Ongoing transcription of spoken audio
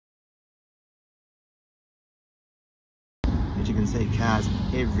As you can see, cars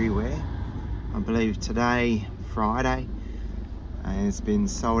everywhere. I believe today, Friday, has been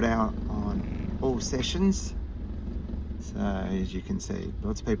sold out on all sessions. So as you can see,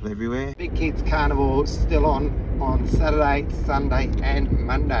 lots of people everywhere. Big Kids Carnival still on Saturday, Sunday and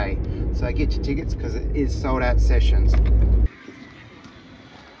Monday. So get your tickets because it is sold out sessions.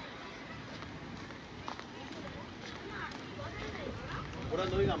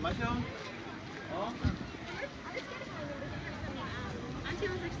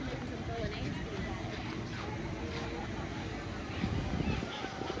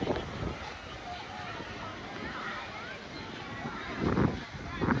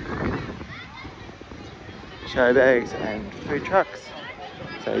 Show bags and food trucks,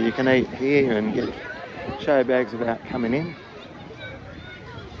 so you can eat here and get show bags without coming in.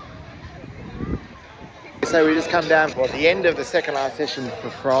 So we just come down for the end of the second last session for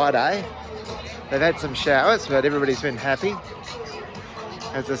Friday. They've had some showers, but everybody's been happy.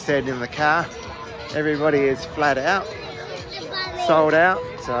 As I said in the car, everybody is flat out, sold out,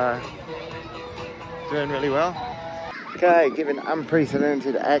 so doing really well. Okay, given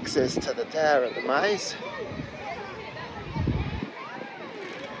unprecedented access to the tower at the maze.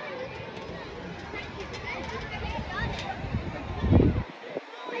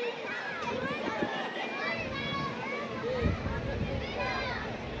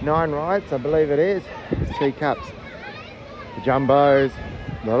 Nine rides, I believe it is. Teacups, the jumbos,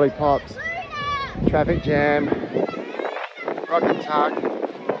 lollipops, traffic jam, Rockin Tug,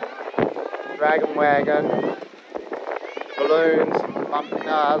 Wagon, balloons, bumper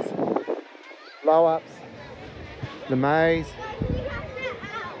cars, blow ups, the maze,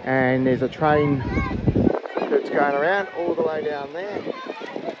 and there's a train that's going around all the way down there.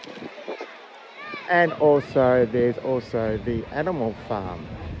 And also there's also the animal farm.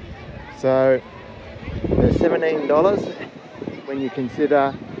 So they're $17 when you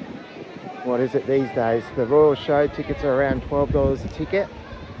consider, what is it these days? The Royal Show tickets are around $12 a ticket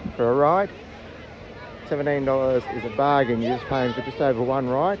for a ride. $17 is a bargain. You're just paying for just over one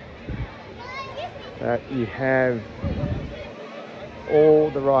ride. But you have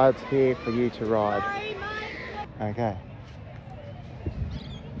all the rides here for you to ride. Okay.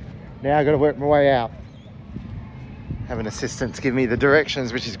 Now I've got to work my way out. Have an assistant to give me the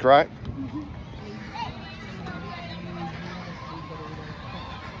directions, which is great.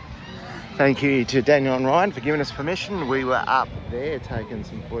 Thank you to Daniel and Ryan for giving us permission. We were up there taking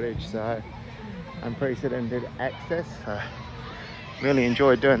some footage, so unprecedented access. So really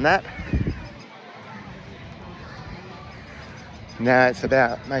enjoyed doing that. Now it's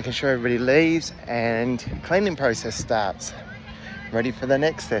about making sure everybody leaves and cleaning process starts. Ready for the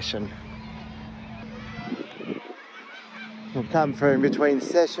next session. We'll come through in between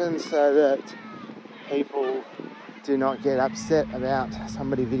sessions so that people do not get upset about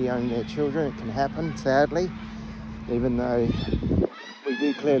somebody videoing their children. It can happen, sadly, even though we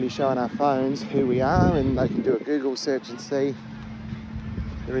do clearly show on our phones who we are, and they can do a Google search and see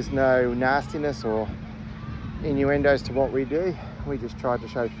there is no nastiness or innuendos to what we do. We just try to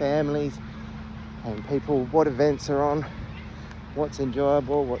show families and people what events are on, what's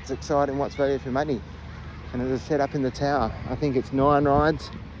enjoyable, what's exciting, what's value for money. And as I said, up in the tower, I think it's 9 rides.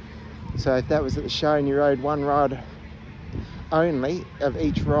 So if that was at the show and you rode one ride only of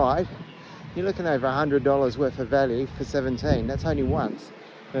each ride, you're looking over $100 worth of value for 17. That's only once.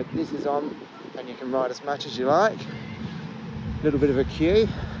 But this is on, and you can ride as much as you like. A little bit of a queue.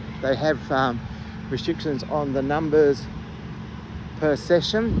 They have restrictions on the numbers per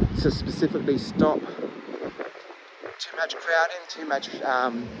session to specifically stop too much crowding, too much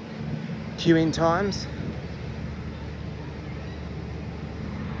queuing times.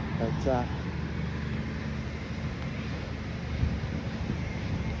 But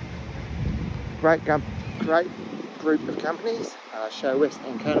great group of companies, Show West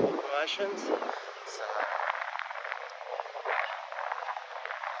and Carnival Promotions. So,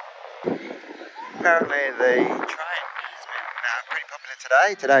 apparently the train has been pretty popular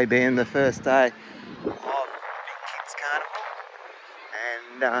today. Today being the first day of Big Kids Carnival,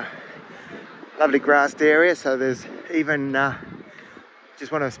 and lovely grassed area. So there's even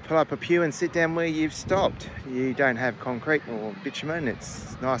just want to pull up a pew and sit down where you've stopped. You don't have concrete or bitumen.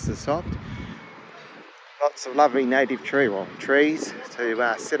 It's nice and soft. Lots of lovely native trees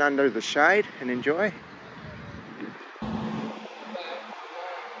to sit under the shade and enjoy.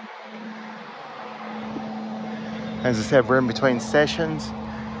 As I said, we're in between sessions,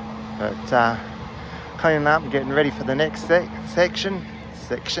 but cleaning up and getting ready for the next session,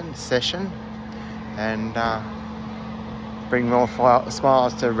 and bring more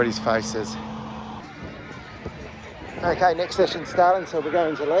smiles to everybody's faces. Okay, next session's starting, so we're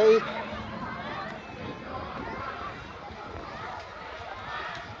going to leave.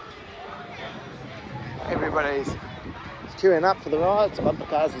 Everybody's queuing up for the rides. Bumper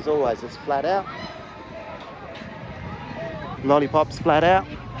cars as always is flat out. Lollipops flat out.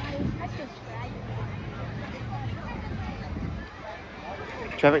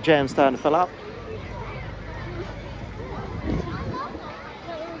 Traffic jam's starting to fill up.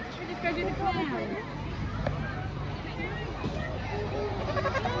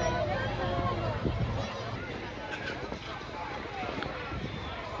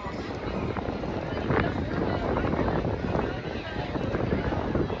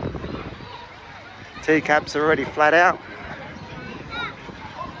 Teacups are already flat out.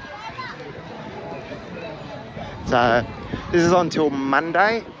 So this is on till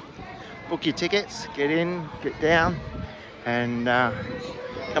Monday. Book your tickets, get in, get down, and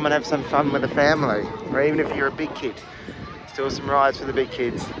come and have some fun with the family. Or even if you're a big kid, still some rides for the big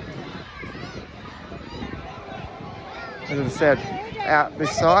kids. As I said, out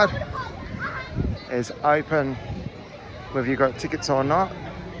this side is open whether you've got tickets or not.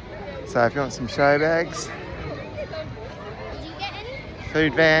 So if you want some show bags,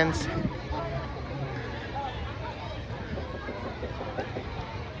 food vans,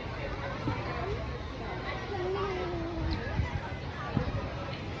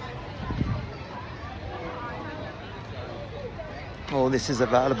 all this is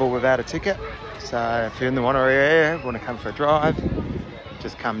available without a ticket. So if you're in the Wanneroo area, want to come for a drive,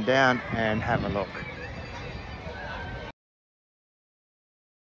 just come down and have a look.